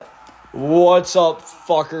What's up,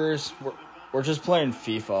 fuckers? We're just playing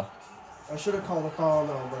FIFA. I should have called a call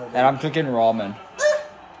though, bro. And I'm cooking ramen.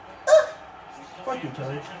 Fuck you,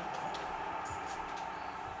 Tony.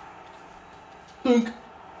 Dunk.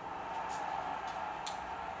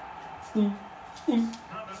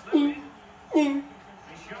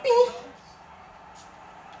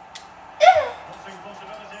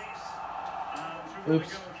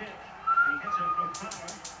 Oops.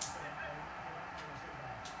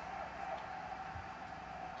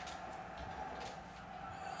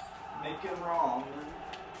 Make it wrong.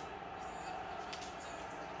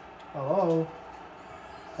 Hello.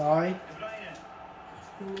 Hi.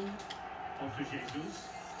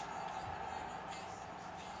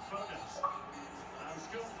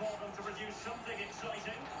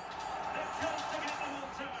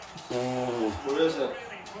 What is it?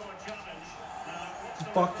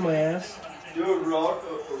 Fuck my ass. Dude,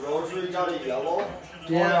 Rodri got a yellow?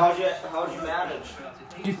 Yeah. How'd you manage?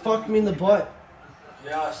 You fucked me in the butt.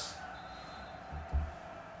 Yes.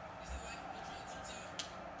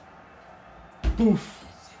 Poof.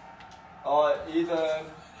 Ethan.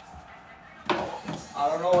 I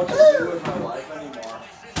don't know what to do with my life anymore.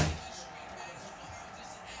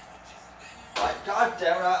 God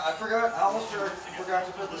damn it, I forgot. I almost forgot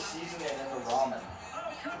to put the seasoning in the ramen.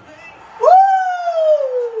 Woo!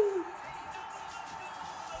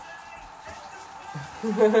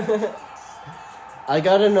 I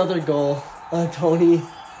got another goal, Tony. 2-0?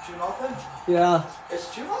 Yeah. It's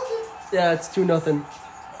 2-0? Yeah, it's 2-0.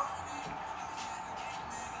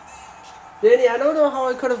 Danny, I don't know how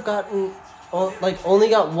I could have gotten, only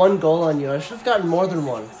got one goal on you. I should have gotten more than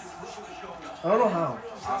one. I don't know how.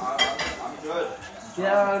 I'm good.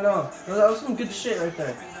 Yeah, I know. That was some good shit right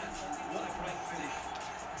there.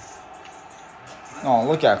 Oh,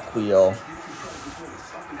 look at Quio.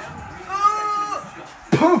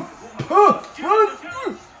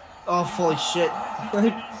 Oh, holy shit.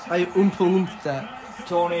 I oomph that.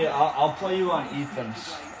 Tony, I'll play you on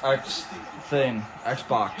Ethan's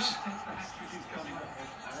Xbox.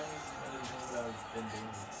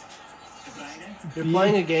 You're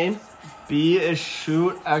playing a game? B is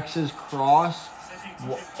shoot, X is cross,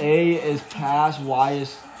 A is pass, Y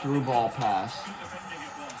is through ball pass.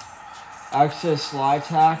 X is slide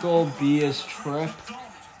tackle, B is trip.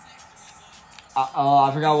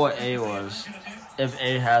 I forgot what A was. If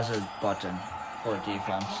A has a button for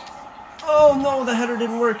defense. Oh no, the header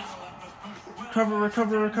didn't work.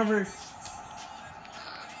 Recover.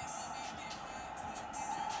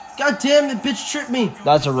 God damn it, bitch tripped me.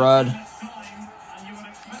 That's a red.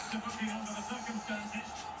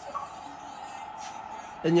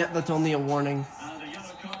 And yet that's only a warning.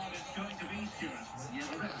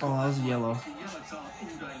 Oh, that was a yellow.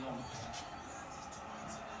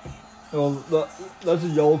 Well, that's a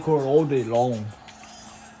yellow card all day long.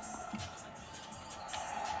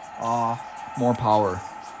 More power.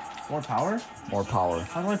 More power? More power.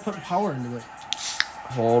 How do I put power into it?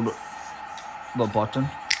 Hold the button.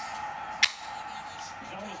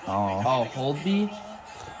 Oh, hold B?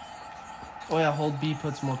 Oh yeah, hold B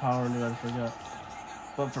puts more power into it, I forgot.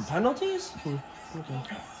 But for penalties? Okay.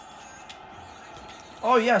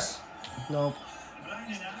 Oh, yes. Nope.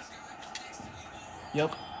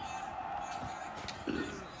 Yep.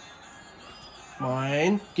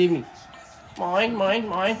 Mine. Give me. Mine.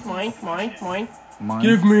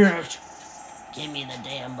 Give me it. Give me the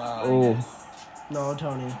damn ball. Oh. No,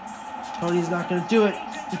 Tony. Tony's not gonna do it.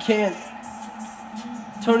 He can't.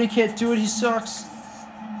 Tony can't do it. He sucks.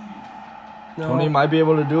 No. Tony might be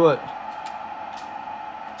able to do it.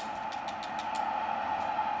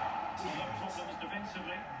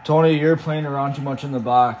 Tony, you're playing around too much in the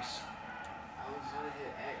box.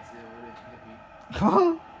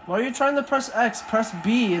 Why are you trying to press X? Press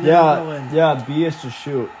B and then go in. Yeah, B is to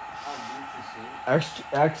shoot.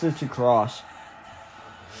 X is to cross.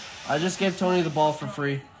 I just gave Tony the ball for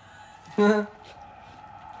free. Oop.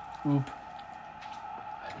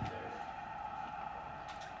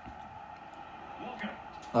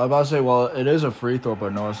 I was about to say, well, it is a free throw,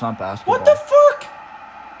 but no, it's not basketball. What the fuck?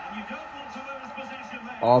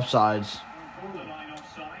 Offsides.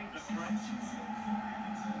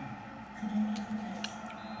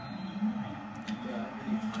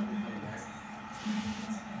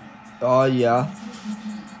 Oh, yeah.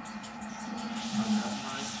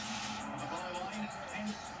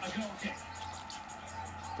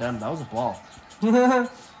 Damn, that was a ball. That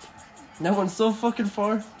one's so fucking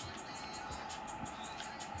far.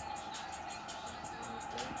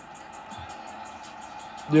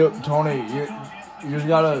 Dude, Tony, you just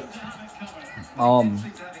gotta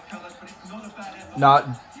not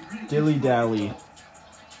dilly-dally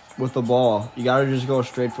with the ball. You gotta just go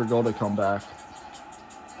straight for goal to come back.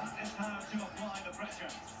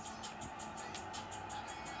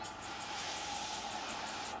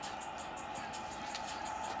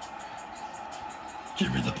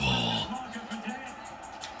 Give me the ball.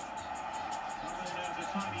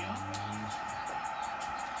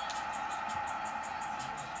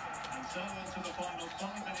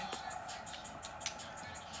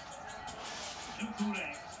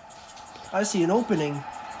 I see an opening.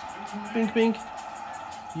 Bink, bink.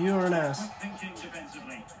 You're an ass.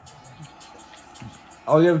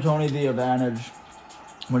 I'll give Tony the advantage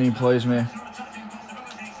when he plays me.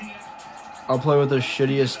 I'll play with the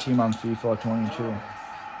shittiest team on FIFA 22.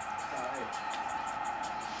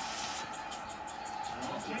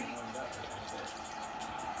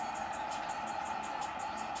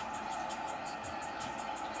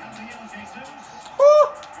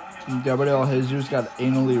 Gabriel Jesus got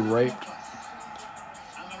anally raped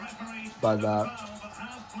by that.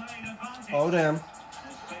 Oh, damn.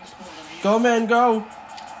 Go, man, go.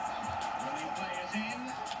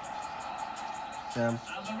 Damn.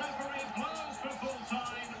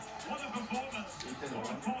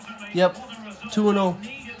 Yep. 2-0.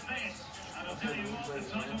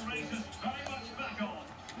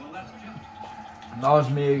 That was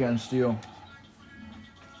me against you.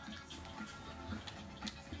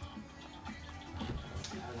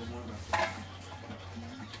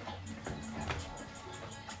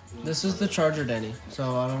 This is the charger, Danny.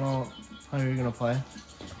 So I don't know how you're gonna play.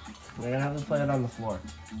 You're gonna have to play it on the floor.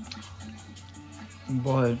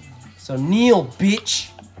 Go ahead. So kneel,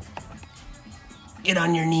 bitch. Get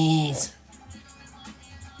on your knees.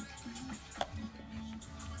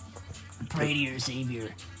 Pray to your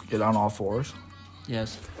savior. Get on all fours?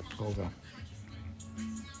 Yes. Okay.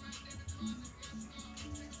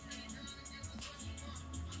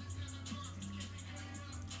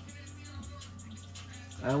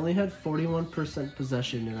 I only had 41%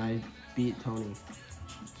 possession and I beat Tony.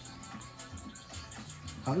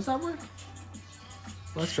 How does that work?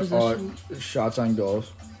 Less possession? Shots on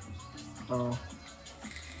goals. Oh.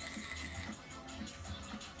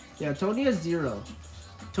 Yeah, Tony has 0.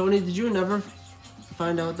 Tony, did you never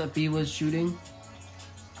find out that B was shooting?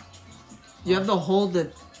 You have to hold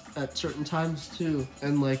it at certain times too,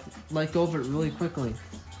 and like let go of it really quickly,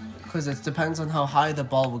 because it depends on how high the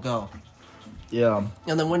ball will go. Yeah.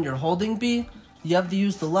 And then when you're holding B, you have to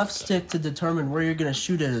use the left stick to determine where you're gonna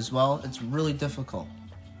shoot it as well. It's really difficult.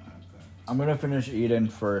 I'm gonna finish eating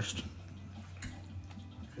first.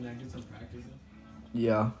 Can I get some practice?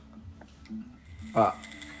 Yeah.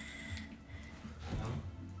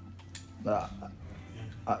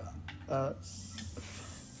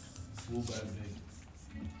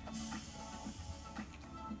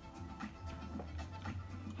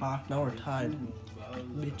 Now we're tied.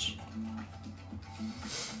 Bitch.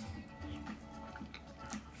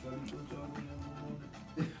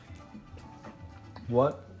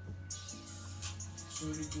 What?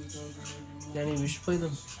 Danny, we should play the.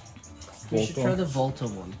 We should try the Volta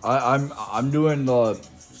one. I'm doing the.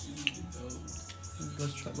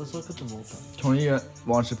 Let's look at the Volta. Tony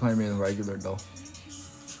wants to play me in the regular though.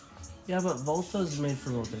 Yeah, but Volta is made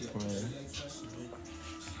for multiplayer.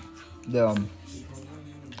 Yeah.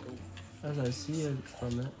 As I see it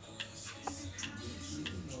from it.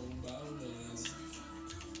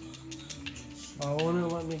 Why won't it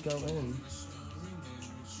let me go in?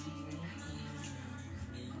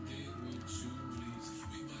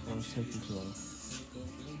 Oh, it's taking too long.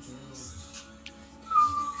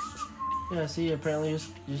 Yeah, see, apparently you're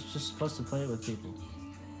just supposed to play it with people.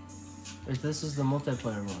 This is the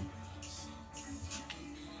multiplayer one.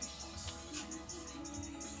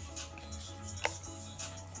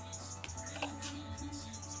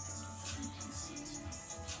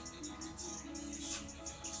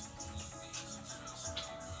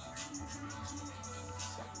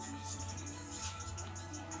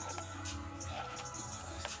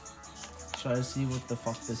 Try to see what the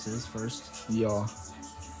fuck this is first. Yeah.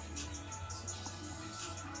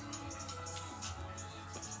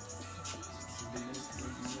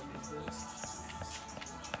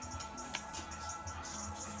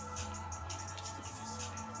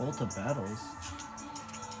 Volta battles.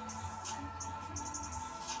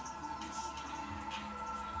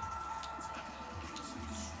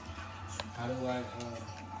 How do I,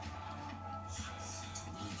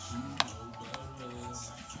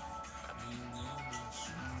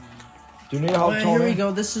 Do you need help, Wait, Tony? here we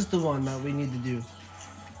go. This is the one that we need to do.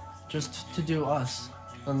 Just to do us.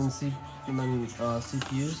 And then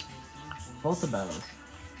CPUs. Volta battles.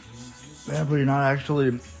 Yeah, but you're not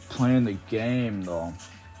actually playing the game though.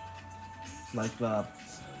 Like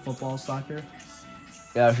football, soccer.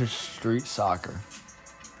 Yeah, it's just street soccer.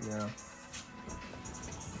 Yeah.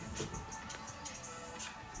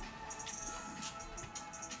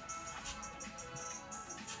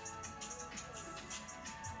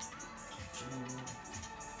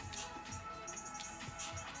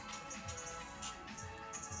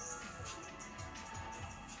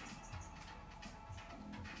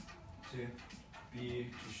 See, B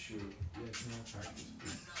to shoot. Yeah, can I practice,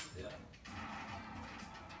 please? Yeah.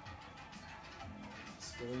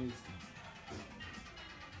 Stories.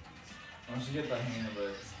 Once you get the hang of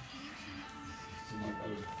it, So you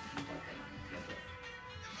good.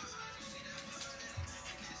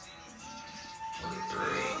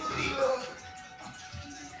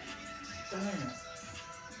 dang it.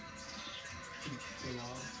 Too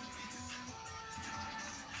loud.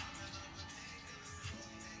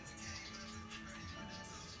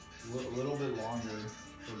 A little bit longer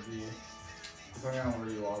for B, depending on where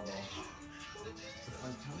you are, though.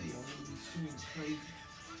 I'm telling you, I'm gonna be shooting crazy.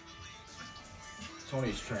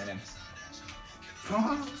 Tony's training. Come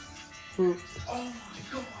on. Hmm. Oh my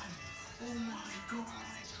god! Oh my god!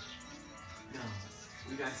 No,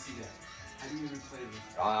 we gotta see that. How do you replay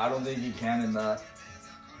this? I don't think you can in that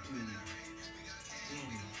Dude.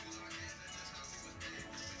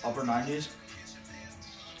 Damn. upper 90s.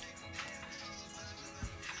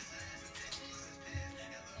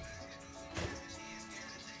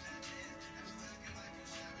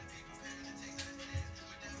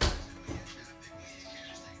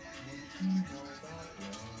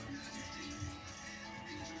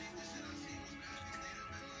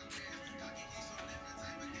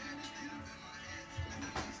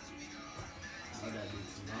 How that be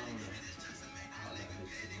Simone? How that be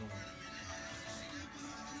Simone?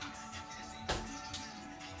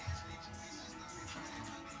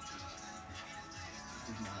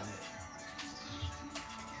 This is not it.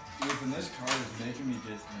 Listen, this card is making me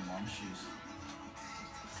get the munchies.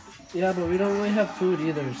 Yeah, but we don't really have food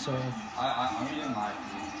either, so. I'm eating my food.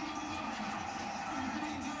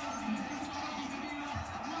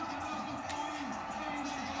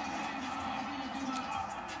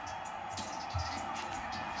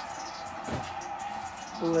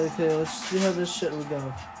 Okay, let's see how this shit will go.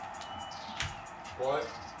 What?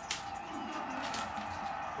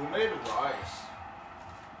 Who made rice?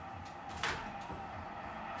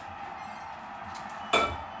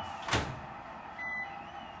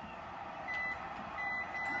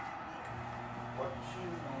 What you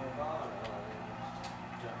know about us?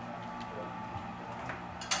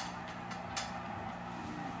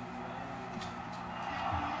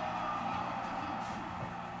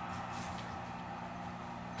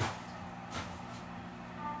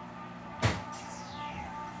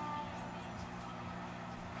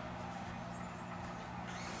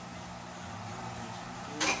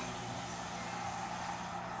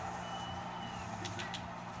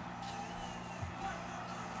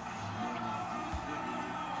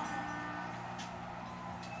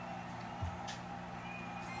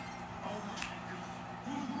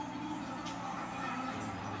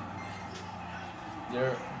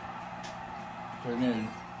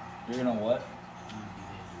 You're gonna what?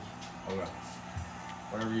 Okay.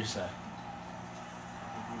 Whatever you say.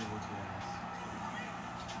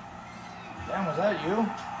 Damn, was that you?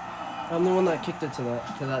 I'm the one that kicked it to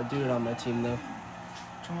that dude on my team, though.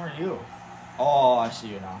 Which one are you? Oh, I see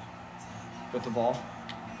you now. With the ball.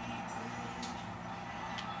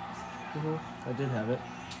 I did have it.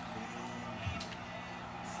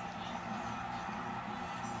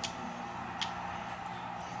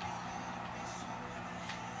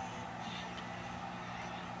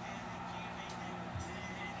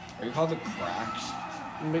 Are you called the cracks?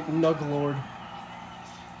 McNuglord.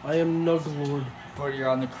 I am Nuglord. But you're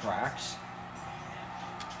on the cracks?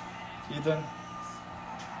 Ethan?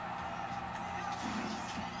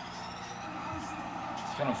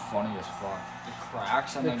 It's kind of funny as fuck. The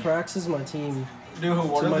cracks and The then... Cracks is my team. Dude,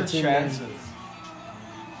 what to are my the team chances?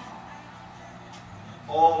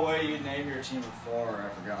 Oh, wait, you named your team before. I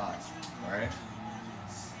forgot. Right?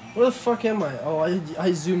 Where the fuck am I? Oh,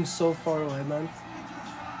 I zoomed so far away, man.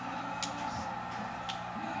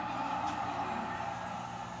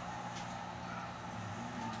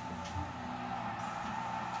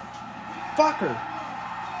 Fucker!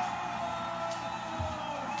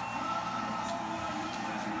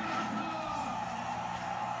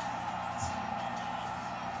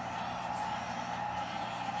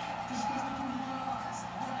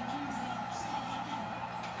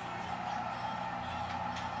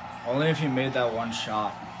 Only if you made that one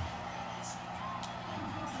shot.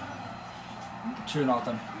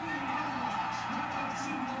 2-0.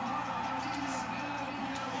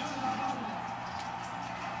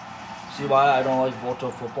 See why I don't like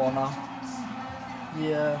Volta football now?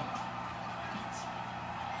 Yeah.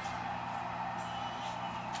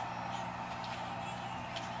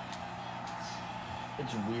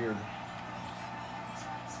 It's weird.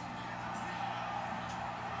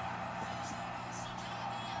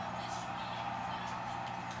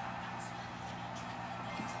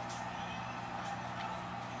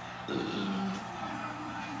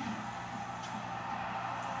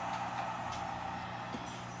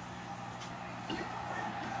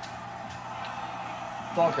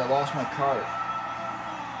 Fuck, I lost my cart.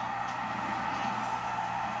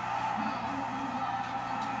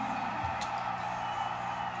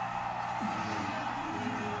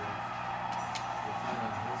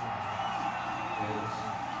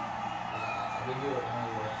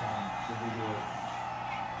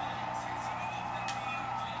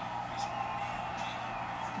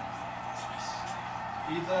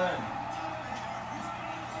 Ethan!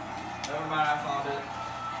 Never mind, I found it.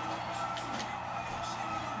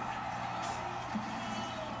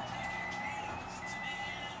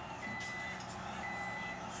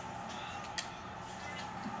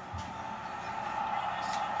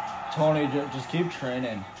 Tony, just keep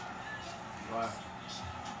training. Why?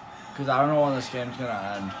 Because I don't know when this game's going to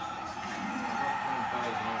end.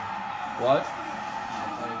 What?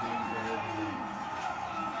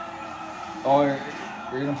 Oh,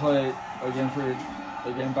 you're going to play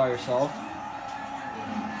a game by yourself?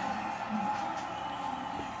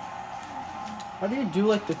 How do you do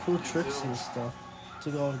like the cool tricks and stuff to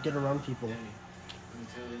go get around people?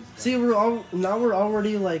 See, we're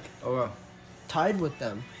already like Okay. tied with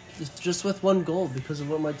them, just with one goal because of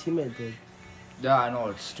what my teammate did. Yeah, I know,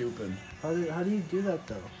 it's stupid. How do you do that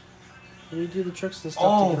though? How do you do the tricks and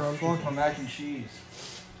stuff to get around fuck, people? my mac and cheese.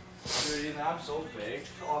 Dude, I'm so big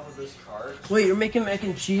off of this cart. Wait, you're making mac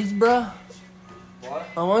and cheese, bruh? What?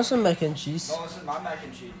 I want some mac and cheese. No, this is my mac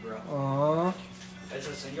and cheese, bro. Aww, It's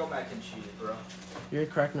a single mac and cheese, bro. you're a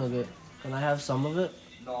crack nugget. Can I have some of it?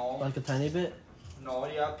 No. Like a tiny bit? No,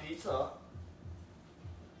 you have pizza.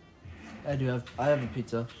 I have a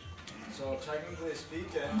pizza. So technically speaking,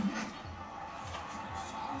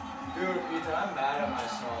 dude, Ethan, I'm mad at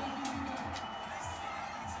myself.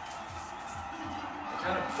 I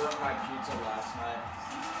kind of burnt my pizza last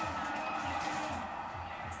night.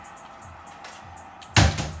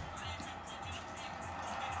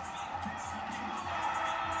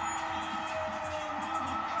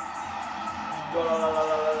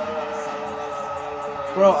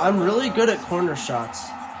 Bro, I'm really good at corner shots.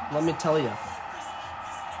 Let me tell you.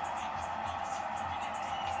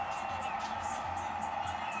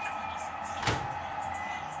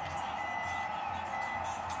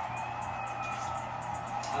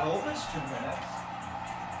 I hope it's 2 minutes.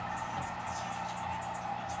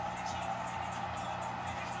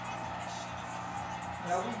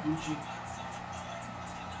 Yeah, we Gucci.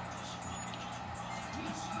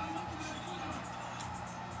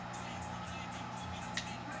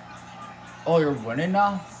 Oh, you're winning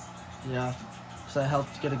now? Yeah, because I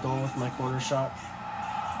helped get a goal with my corner shot.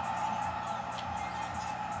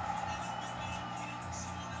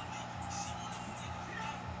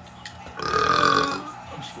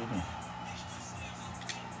 Excuse me.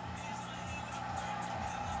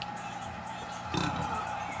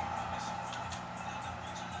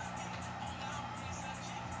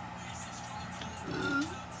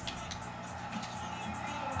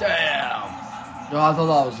 Damn. No, I thought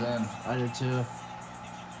that was in. I did too.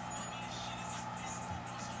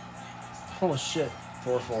 Holy shit.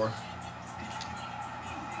 4-4.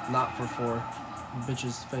 Not for 4.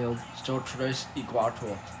 Bitches failed. Still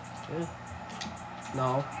 3-4. Yeah.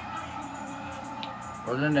 No.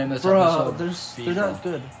 We're gonna name this Bro, episode they're FIFA. not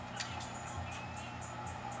good.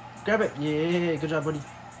 Grab it. Yeah, good job, buddy.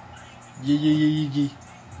 Yeah.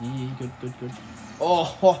 Yeah, good. Oh,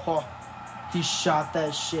 ho, ho. He shot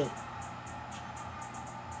that shit.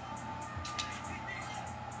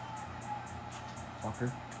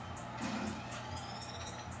 Fucker.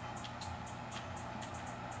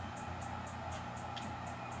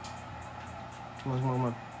 Come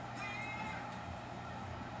on.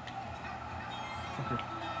 Fucker.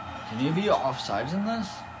 Can you be offsides in this?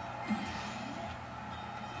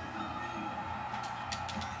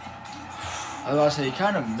 I was about to say, you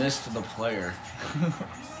kind of missed the player.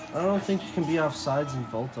 I don't think you can be offsides in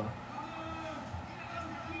Volta.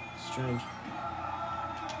 Strange.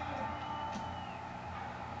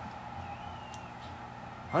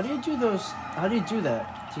 How do you do those? How do you do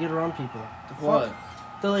that to get around people? The fuck? What?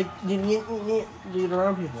 They're like, you get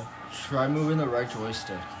around people. Try moving the right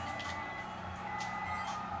joystick.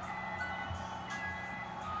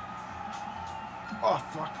 Oh,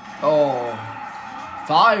 fuck. Oh.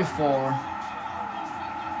 5-4.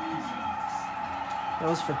 That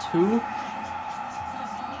was for 2?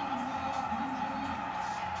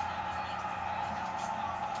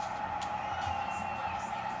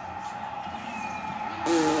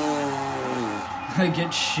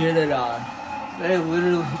 Get shitted on. They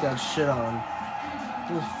literally got shit on.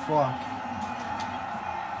 What the fuck?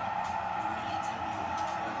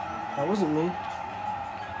 That wasn't me.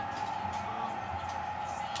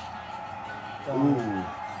 Ooh.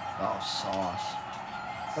 That was sauce.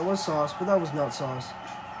 That was sauce, but that was not sauce.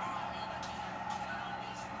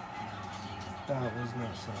 That was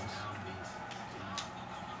not sauce.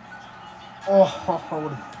 Oh,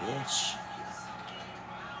 what a bitch.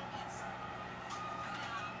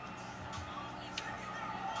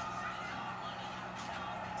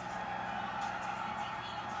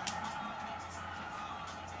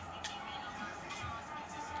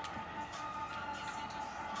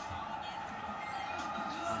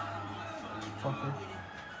 Fucker.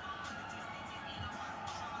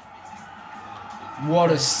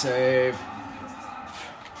 What a save.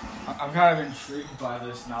 I'm kind of intrigued by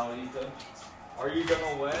this now, Ethan. Are you going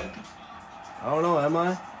to win? I don't know, am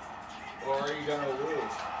I? Or are you going to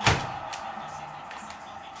lose?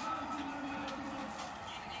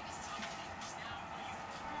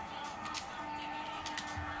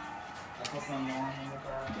 I put my mom in the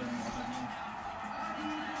bathroom.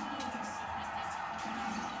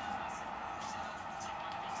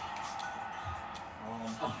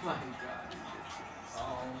 Oh my god.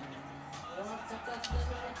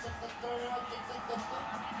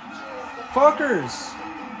 Fuckers!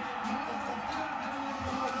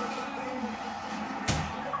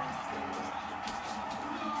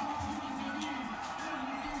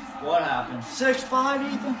 What happened?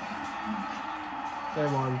 6-5, Ethan? They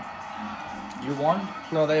won. You won?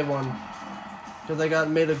 No, they won. Because they got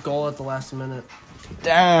made a goal at the last minute.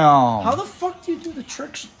 Damn. How the fuck do you do the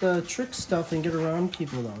trick stuff and get around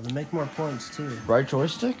people though to make more points too? Right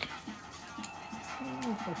joystick? I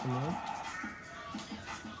don't fucking know.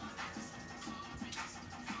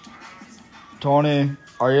 Tony,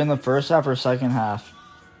 are you in the first half or second half?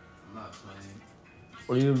 I'm not playing.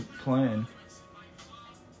 What are you playing?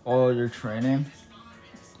 Oh, you're training?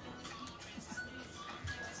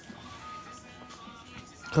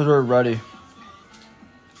 Because we're ready.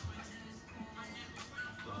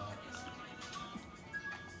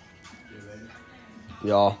 You ready?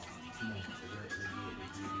 Yeah.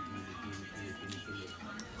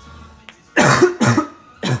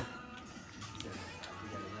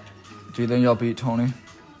 Do you think you'll beat Tony?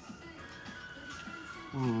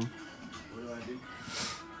 Hmm. What do I do?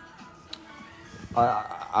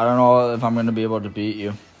 I don't know if I'm going to be able to beat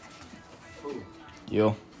you. Who?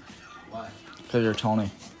 You. Why? Because you're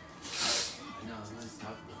Tony. I know, I'm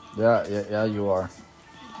unstoppable. Yeah, you are.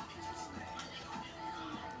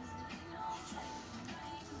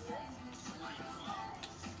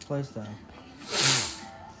 Playstyle.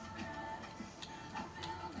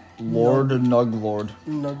 Lord Nuglord.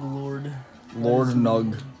 Nuglord. Lord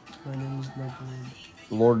Nug. My name is Nuglord.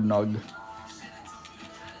 Lord Nug.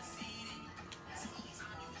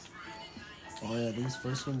 Oh yeah, these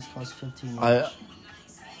first ones cost 15 I each.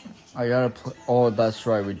 gotta play. Oh, that's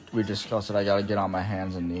right. We discussed it. I gotta get on my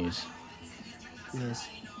hands and knees. Yes.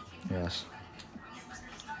 Yes.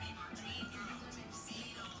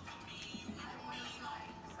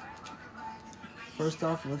 First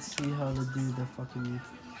off, let's see how to do the fucking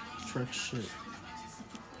trick shit.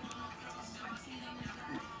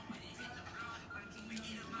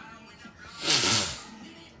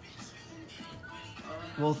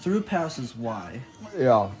 Well, through pass is Y.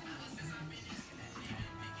 Yeah.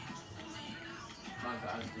 My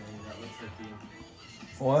God, man, that looks like you.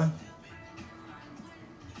 What?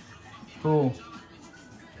 Who?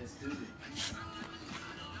 Let's do it.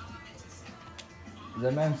 Is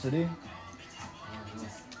that Man City? I don't know.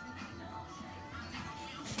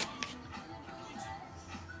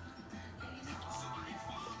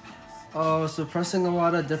 Oh, so pressing a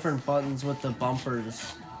lot of different buttons with the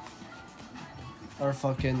bumpers are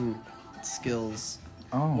fucking skills.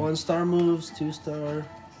 Oh. 1-star moves, 2-star.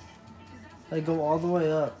 They go all the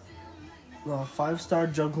way up. No, 5-star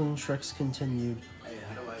juggling tricks continued. Hey,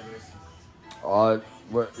 how do I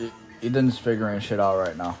verse? Ethan's figuring shit out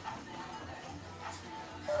right now.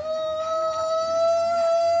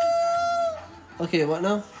 Okay, what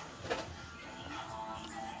now?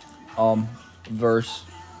 Verse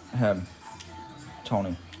him.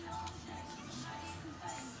 Tony.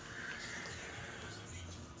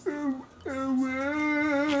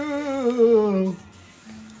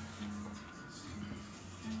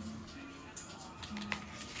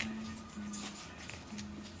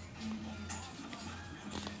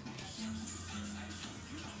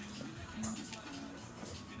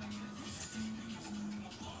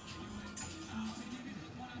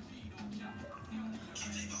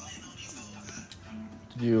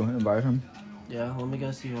 Did you invite him? Yeah, let me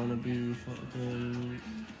guess. You want to be fucking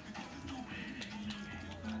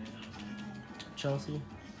Chelsea?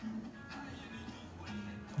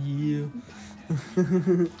 Yeah.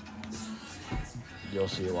 You'll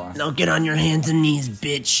see why. Now get on your hands and knees,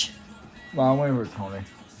 bitch. Well, I'm waiting for Tony.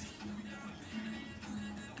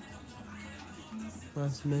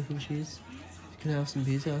 Want some mac and cheese? You can have some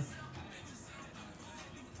pizza.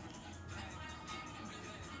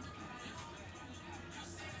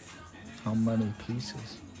 How many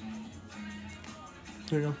pieces?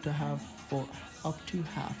 You're up to have up to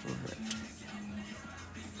half of it.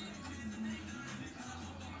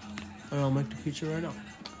 And I'll make the pizza right now.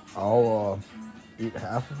 I'll eat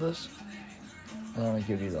half of this, and then I'll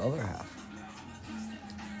give you the other half.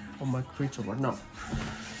 I'll make the pizza right now.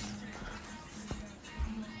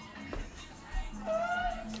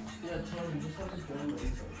 Yeah, Tony, just have to join the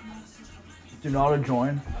intro. Do not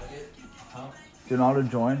join. Huh? Do not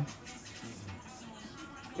join.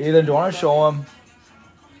 Ethan, do you want to show him?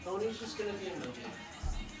 Tony's just gonna be a nugget.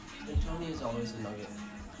 And Tony is always a nugget.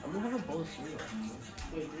 I'm gonna have a bowl of cereal.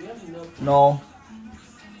 Wait, do we have milk? No.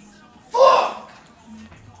 Fuck!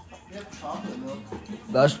 We have chocolate milk.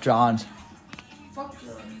 That's John's. Fuck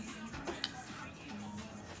John.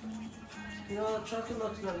 You know, chocolate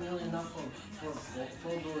milk's not nearly enough for a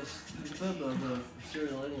full bowl of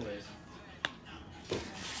cereal anyways.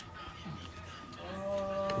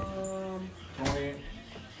 Tony.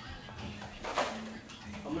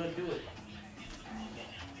 I'm gonna do it.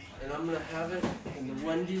 And I'm gonna have it in the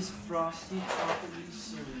Wendy's Frosty Chocolatey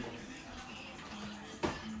cereal.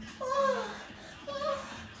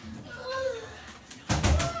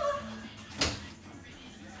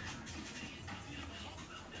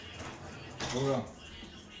 Hold on.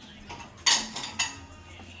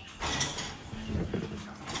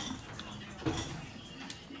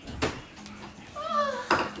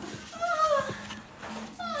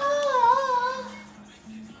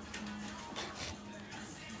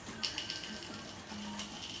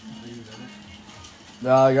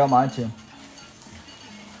 Yeah, I got mine too.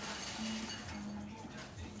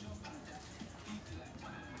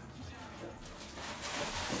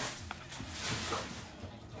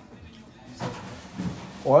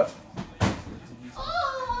 What?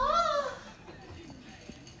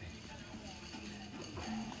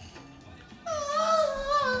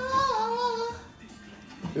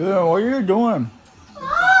 Yeah, what are you doing?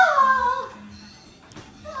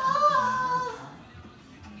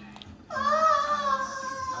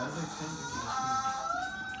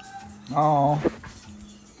 Oh.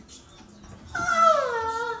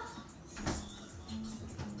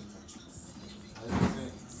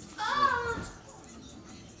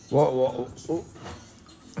 What?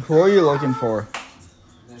 Who are you looking for?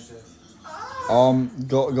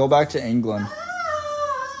 Go back to England.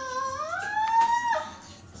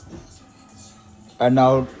 And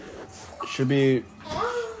now should be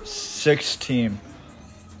 6 team.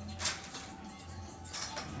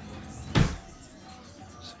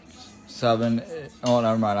 7. Oh,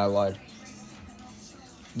 never mind. I lied.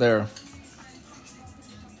 There.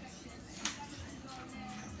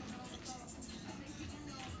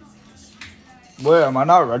 Wait, am I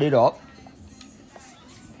not ready to up?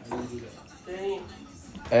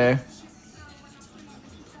 A.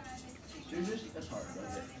 You're just a part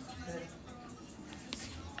of it.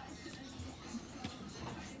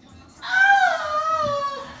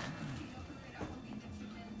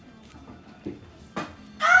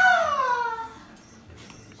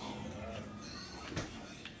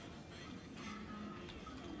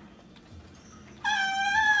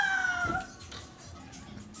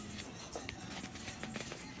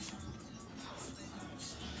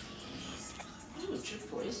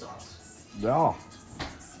 Chick-fil-A sauce. Yeah.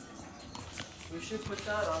 We should put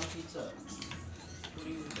that on pizza. What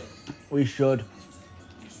do you think? We should.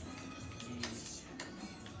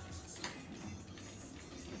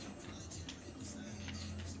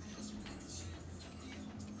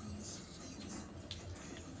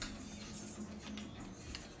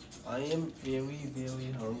 I am very,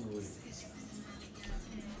 very hungry.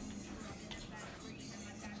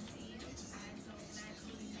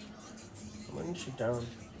 I'm gonna sit down.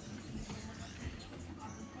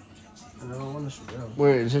 I don't want to sit down.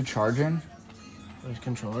 Wait, is it charging? There's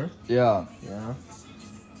controller? Yeah. Yeah.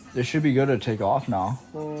 It should be good to take off now.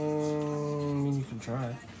 I mean, you can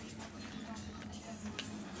try.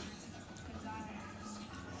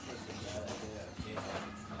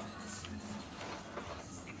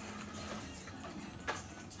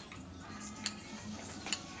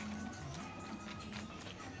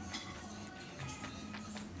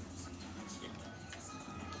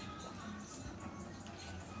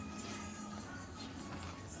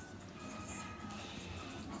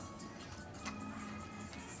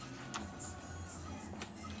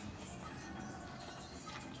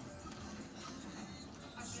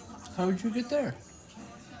 How did you get there?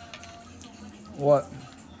 What?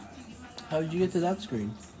 How did you get to that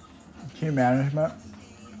screen? Team management?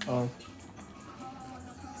 Oh.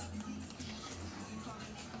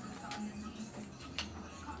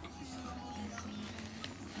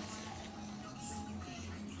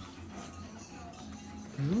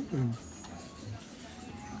 Mm.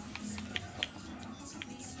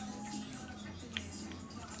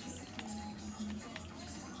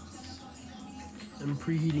 I'm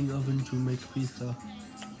preheating oven to make pizza.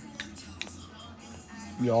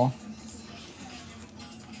 Y'all.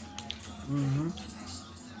 Mm-hmm.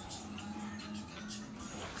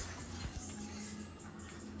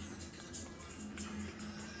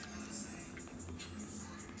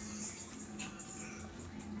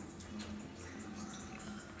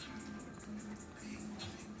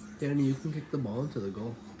 Danny, you can kick the ball into the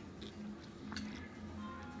goal.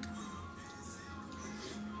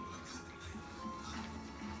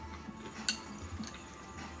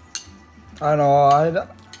 I know.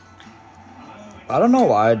 I don't know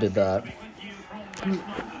why I did that.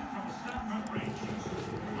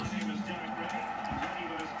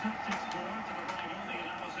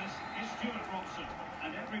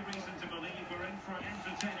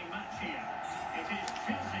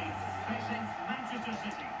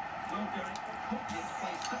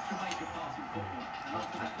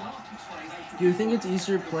 Do you think it's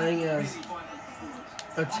easier playing as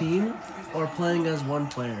a team or playing as one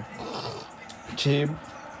player? Team.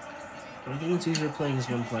 I think it's easier playing as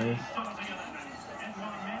one player.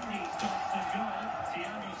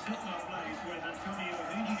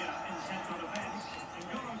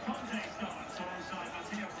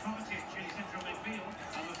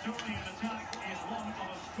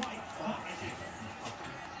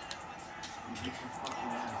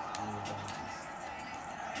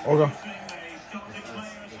 Okay.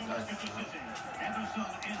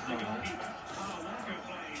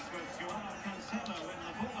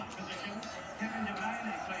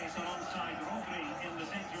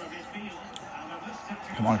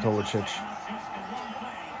 Come on, Kovacic.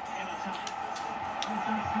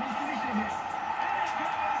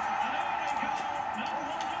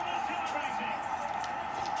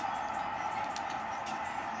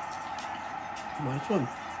 Nice one.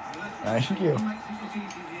 Thank you.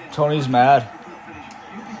 Tony's mad.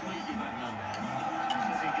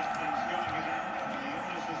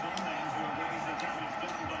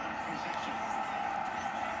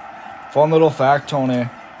 Fun little fact, Tony.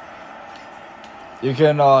 You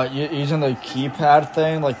can, using the keypad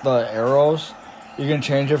thing, like the arrows, you can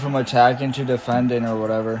change it from attacking to defending or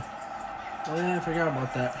whatever. Oh yeah, I forgot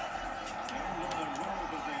about that.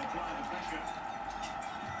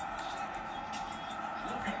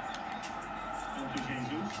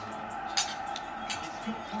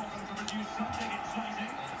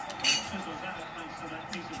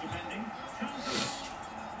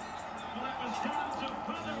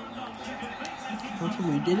 That's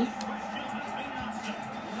when we did it?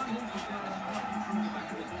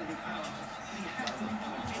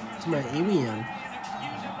 It's my alien.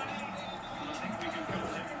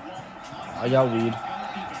 I got weed.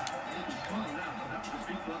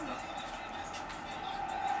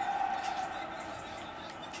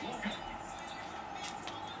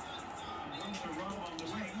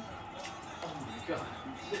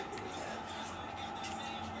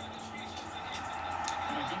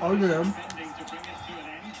 Oh yeah.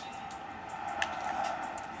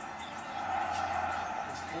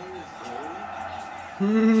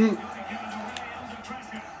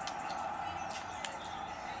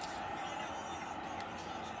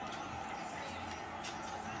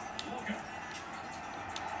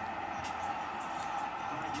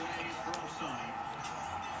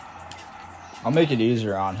 I'll make it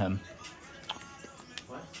easier on him.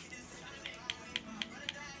 What?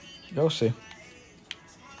 You'll see.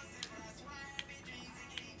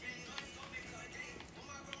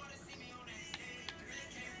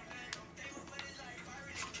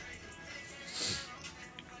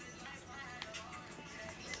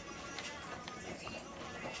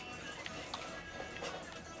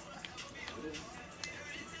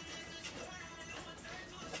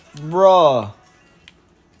 Bruh.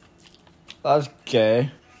 That's gay.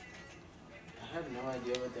 I have no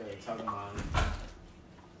idea what they were talking about.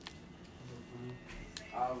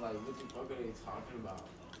 I was like, what the fuck are they talking about?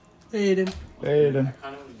 Aiden. Aiden. I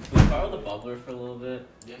kind of Did you borrow the bubbler for a little bit?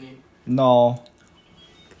 didn't he? No.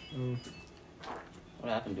 What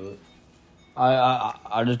happened to it?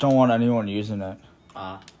 I just don't want anyone using it.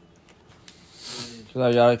 Cause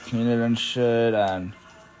I gotta clean it and shit, and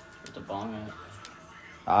Where's the bong at?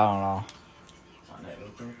 I don't know. On that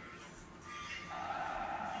open?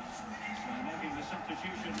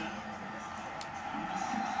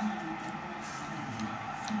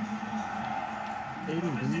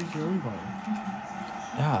 Aiden, go use your own ball.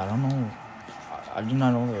 Yeah, I don't know. I did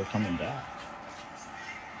not know they were coming back.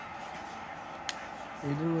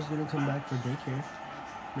 Aiden was gonna come back for daycare.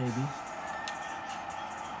 Maybe.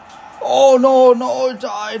 Oh no, it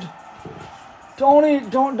died. Tony,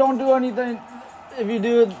 don't do anything. If you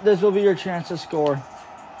do, this will be your chance to score.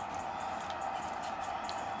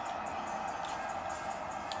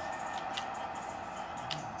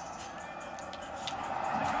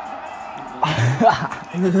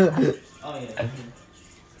 Oh yeah.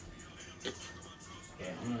 Okay,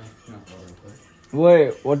 I'm gonna knock over real quick.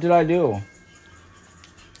 Wait, what did I do?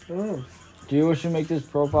 Oh. Do you wish to make this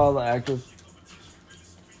profile active?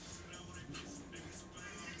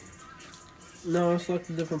 No, select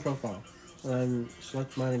a different profile. And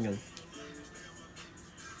select mine again.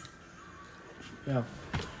 Yeah.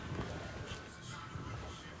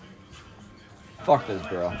 Fuck this,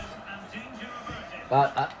 bro.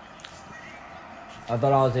 I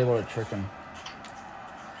thought I was able to trick him.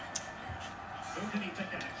 Who can he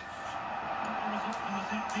pick out? What result from the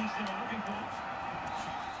set piece they were looking for?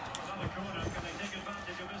 Another corner, can they take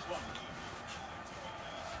advantage of this one?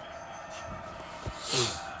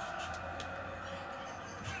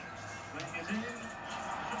 Playing it in.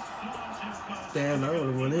 Just far too close. Damn, that would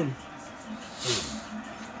have went in.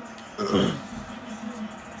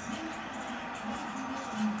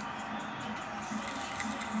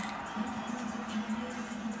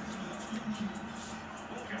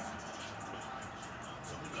 Walker.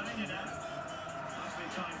 Playing it out. Nicely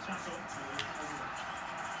timed tackle.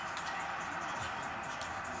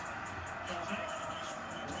 Chelsea.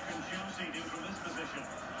 What can Chelsea do from this position?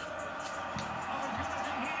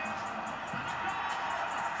 Opportunity here.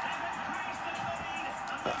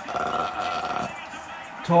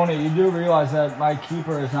 Tony, you do realize that my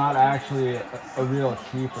keeper is not actually a real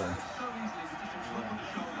keeper.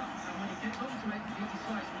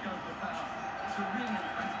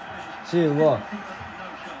 See, look.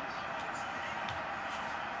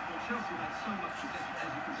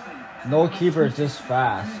 No keeper is this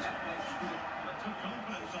fast.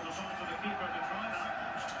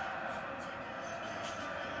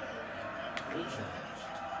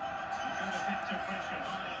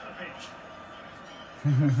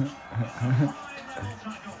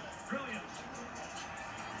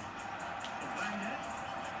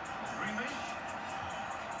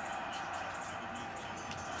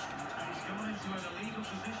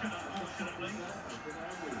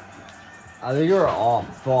 I think you're off.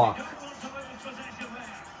 Fuck.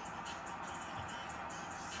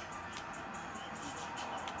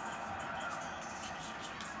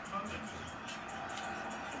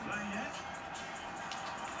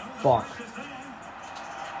 Fuck.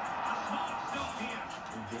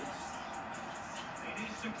 He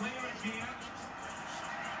needs to clear it here.